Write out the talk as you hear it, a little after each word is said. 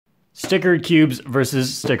Stickered cubes versus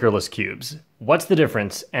stickerless cubes. What's the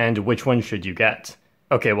difference and which one should you get?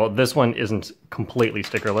 Okay, well this one isn't completely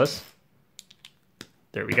stickerless.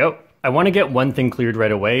 There we go. I want to get one thing cleared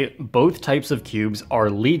right away. Both types of cubes are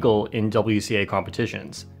legal in WCA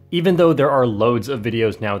competitions. Even though there are loads of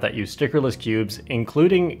videos now that use stickerless cubes,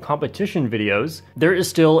 including competition videos, there is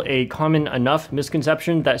still a common enough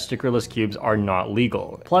misconception that stickerless cubes are not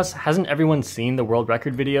legal. Plus, hasn't everyone seen the world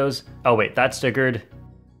record videos? Oh wait, that's stickered.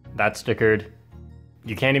 That's stickered.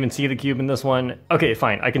 You can't even see the cube in this one. Okay,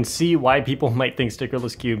 fine. I can see why people might think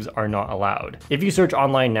stickerless cubes are not allowed. If you search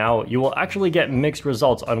online now, you will actually get mixed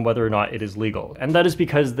results on whether or not it is legal. And that is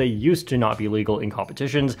because they used to not be legal in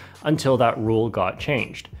competitions until that rule got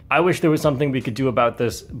changed. I wish there was something we could do about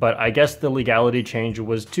this, but I guess the legality change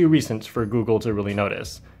was too recent for Google to really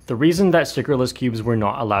notice. The reason that stickerless cubes were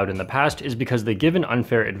not allowed in the past is because they give an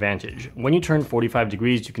unfair advantage. When you turn 45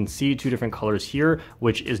 degrees, you can see two different colors here,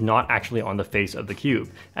 which is not actually on the face of the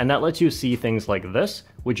cube. And that lets you see things like this,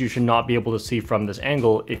 which you should not be able to see from this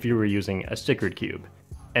angle if you were using a stickered cube.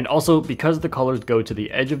 And also, because the colors go to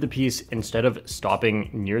the edge of the piece instead of stopping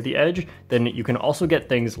near the edge, then you can also get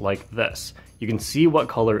things like this. You can see what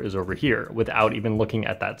color is over here without even looking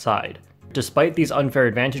at that side. Despite these unfair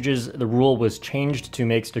advantages, the rule was changed to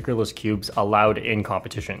make stickerless cubes allowed in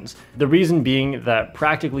competitions. The reason being that,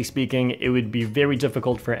 practically speaking, it would be very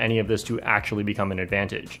difficult for any of this to actually become an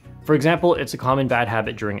advantage. For example, it's a common bad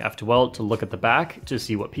habit during F2L to look at the back to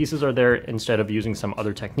see what pieces are there instead of using some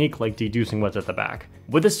other technique like deducing what's at the back.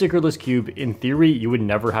 With a stickerless cube, in theory, you would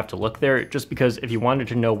never have to look there, just because if you wanted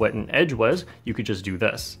to know what an edge was, you could just do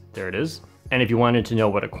this. There it is. And if you wanted to know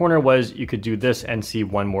what a corner was, you could do this and see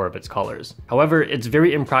one more of its colors. However, it's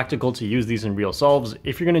very impractical to use these in real solves.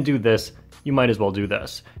 If you're going to do this, you might as well do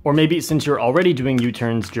this. Or maybe since you're already doing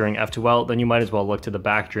U-turns during F2L, then you might as well look to the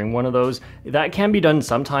back during one of those. That can be done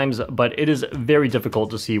sometimes, but it is very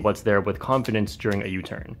difficult to see what's there with confidence during a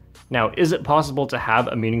U-turn. Now, is it possible to have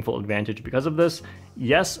a meaningful advantage because of this?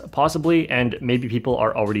 Yes, possibly, and maybe people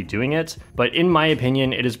are already doing it, but in my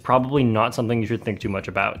opinion, it is probably not something you should think too much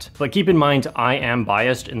about. But keep in mind, I am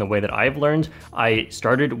biased in the way that I've learned. I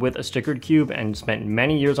started with a stickered cube and spent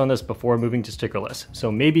many years on this before moving to stickerless, so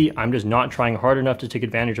maybe I'm just not trying hard enough to take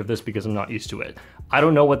advantage of this because I'm not used to it. I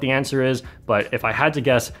don't know what the answer is, but if I had to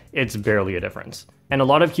guess, it's barely a difference. And a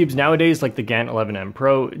lot of cubes nowadays, like the GAN 11M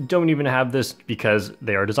Pro, don't even have this because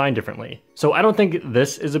they are designed differently. So I don't think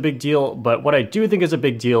this is a big deal, but what I do think is a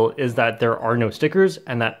big deal is that there are no stickers,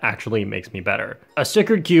 and that actually makes me better. A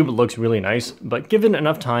stickered cube looks really nice, but given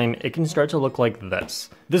enough time, it can start to look like this.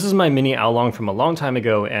 This is my mini Oolong from a long time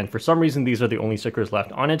ago, and for some reason these are the only stickers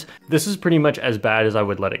left on it. This is pretty much as bad as I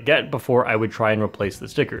would let it get before I would try and replace the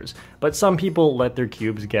stickers, but some people let their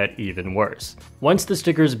cubes get even worse. Once the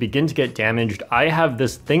stickers begin to get damaged, I have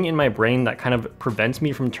this thing in my brain that kind of prevents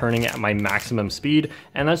me from turning at my maximum speed,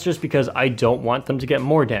 and that's just because I don't want them to get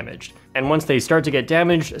more damaged. And once they start to get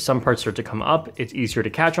damaged, some parts start to come up, it's easier to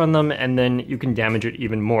catch on them, and then you can damage it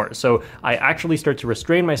even more. So I actually start to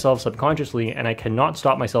restrain myself subconsciously, and I cannot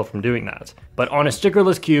stop myself from doing that. But on a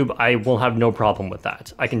stickerless cube, I will have no problem with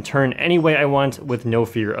that. I can turn any way I want with no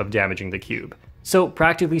fear of damaging the cube. So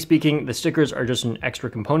practically speaking, the stickers are just an extra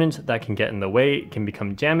component that can get in the way, can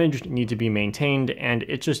become damaged, need to be maintained, and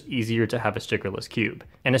it's just easier to have a stickerless cube.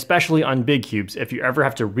 And especially on big cubes, if you ever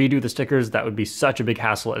have to redo the stickers, that would be such a big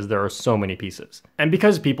hassle as there are so many pieces. And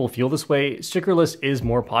because people feel this way, stickerless is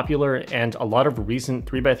more popular, and a lot of recent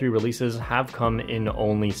 3x3 releases have come in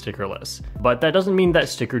only stickerless. But that doesn't mean that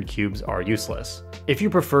stickered cubes are useless. If you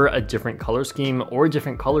prefer a different color scheme or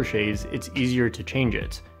different color shades, it's easier to change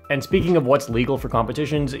it. And speaking of what's legal for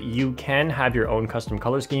competitions, you can have your own custom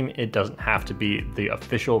color scheme. It doesn't have to be the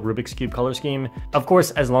official Rubik's Cube color scheme. Of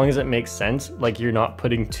course, as long as it makes sense, like you're not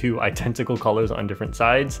putting two identical colors on different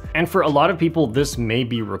sides. And for a lot of people, this may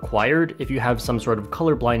be required if you have some sort of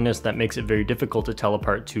color blindness that makes it very difficult to tell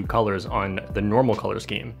apart two colors on the normal color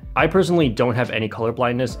scheme. I personally don't have any color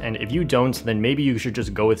blindness, and if you don't, then maybe you should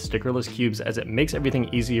just go with stickerless cubes as it makes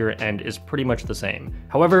everything easier and is pretty much the same.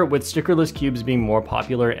 However, with stickerless cubes being more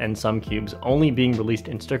popular and some cubes only being released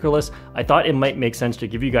in stickerless, I thought it might make sense to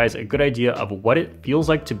give you guys a good idea of what it feels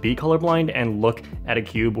like to be colorblind and look at a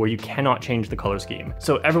cube where you cannot change the color scheme.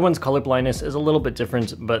 So everyone's color blindness is a little bit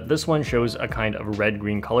different, but this one shows a kind of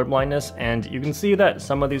red-green color blindness, and you can see that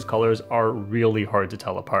some of these colors are really hard to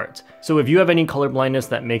tell apart. So if you have any color blindness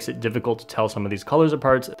that makes it difficult to tell some of these colors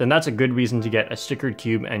apart, then that's a good reason to get a stickered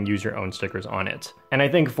cube and use your own stickers on it. And I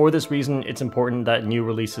think for this reason, it's important that new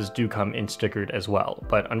releases do come in stickered as well,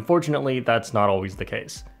 but unfortunately, that's not always the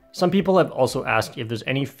case. Some people have also asked if there's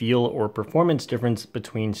any feel or performance difference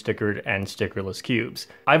between stickered and stickerless cubes.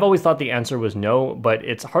 I've always thought the answer was no, but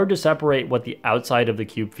it's hard to separate what the outside of the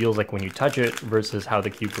cube feels like when you touch it versus how the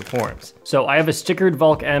cube performs. So I have a stickered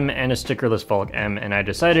Volk M and a stickerless Volk M, and I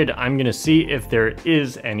decided I'm gonna see if there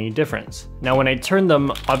is any difference. Now when I turn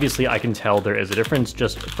them, obviously I can tell there is a difference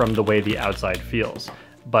just from the way the outside feels,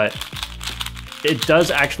 but it does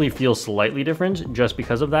actually feel slightly different just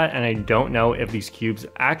because of that, and I don't know if these cubes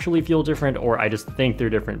actually feel different or I just think they're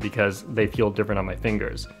different because they feel different on my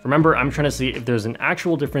fingers. Remember, I'm trying to see if there's an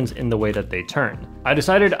actual difference in the way that they turn. I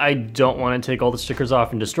decided I don't want to take all the stickers off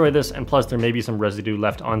and destroy this, and plus there may be some residue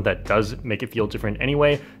left on that does make it feel different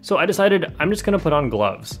anyway, so I decided I'm just gonna put on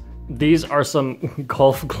gloves. These are some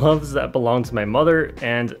golf gloves that belong to my mother,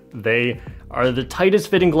 and they are the tightest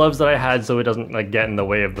fitting gloves that I had so it doesn't like get in the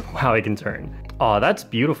way of how I can turn. Aw, that's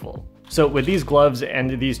beautiful. So with these gloves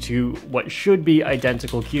and these two what should be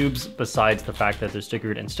identical cubes, besides the fact that they're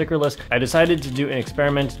stickered and stickerless, I decided to do an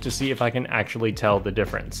experiment to see if I can actually tell the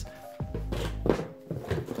difference.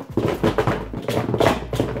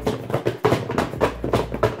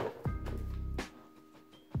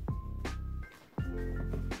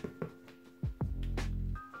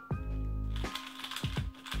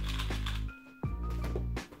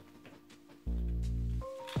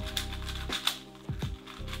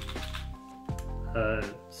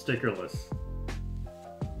 Stickerless.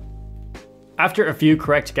 After a few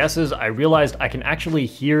correct guesses, I realized I can actually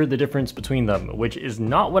hear the difference between them, which is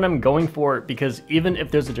not what I'm going for, because even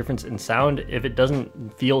if there's a difference in sound, if it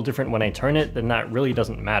doesn't feel different when I turn it, then that really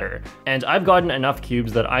doesn't matter. And I've gotten enough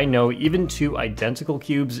cubes that I know even two identical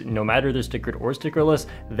cubes, no matter they're stickered or stickerless,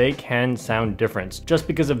 they can sound different, just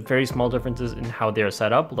because of very small differences in how they're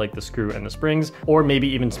set up, like the screw and the springs, or maybe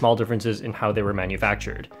even small differences in how they were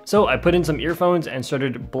manufactured. So I put in some earphones and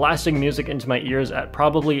started blasting music into my ears at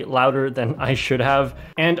probably louder than I should have,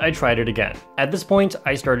 and I tried it again. At this point,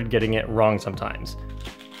 I started getting it wrong sometimes.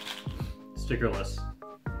 Stickerless.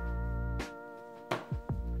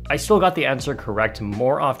 I still got the answer correct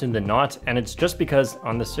more often than not, and it's just because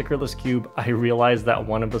on the stickerless cube, I realized that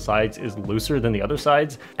one of the sides is looser than the other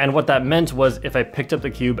sides, and what that meant was if I picked up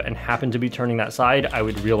the cube and happened to be turning that side, I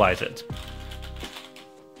would realize it.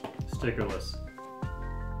 Stickerless.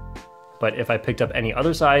 But if I picked up any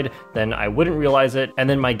other side, then I wouldn't realize it, and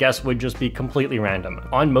then my guess would just be completely random.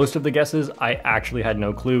 On most of the guesses, I actually had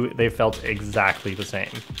no clue. They felt exactly the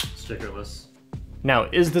same. Stickerless. Now,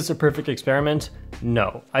 is this a perfect experiment?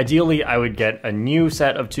 No. Ideally, I would get a new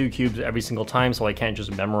set of two cubes every single time so I can't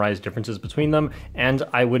just memorize differences between them, and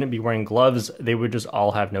I wouldn't be wearing gloves, they would just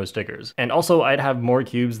all have no stickers. And also, I'd have more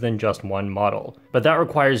cubes than just one model. But that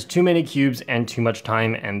requires too many cubes and too much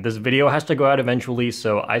time, and this video has to go out eventually,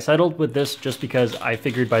 so I settled with this just because I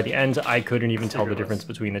figured by the end I couldn't even tell the difference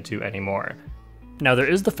between the two anymore. Now there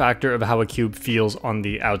is the factor of how a cube feels on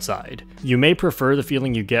the outside. You may prefer the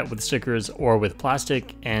feeling you get with stickers or with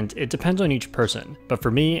plastic, and it depends on each person. But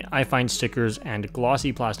for me, I find stickers and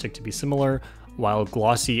glossy plastic to be similar, while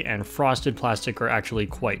glossy and frosted plastic are actually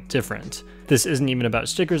quite different. This isn't even about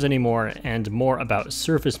stickers anymore, and more about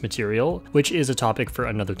surface material, which is a topic for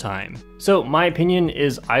another time. So my opinion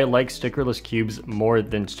is I like stickerless cubes more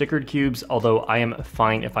than stickered cubes, although I am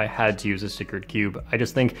fine if I had to use a stickered cube. I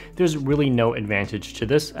just think there's really no advantage to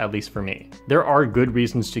this, at least for me. There are good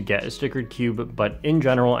reasons to get a stickered cube, but in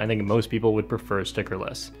general, I think most people would prefer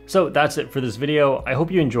stickerless. So that's it for this video. I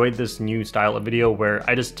hope you enjoyed this new style of video where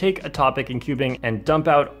I just take a topic in cubing and dump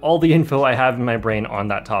out all the info I have in my brain on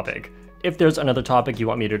that topic. If there's another topic you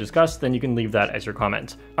want me to discuss, then you can leave that as your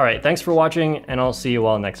comment. Alright, thanks for watching, and I'll see you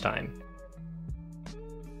all next time.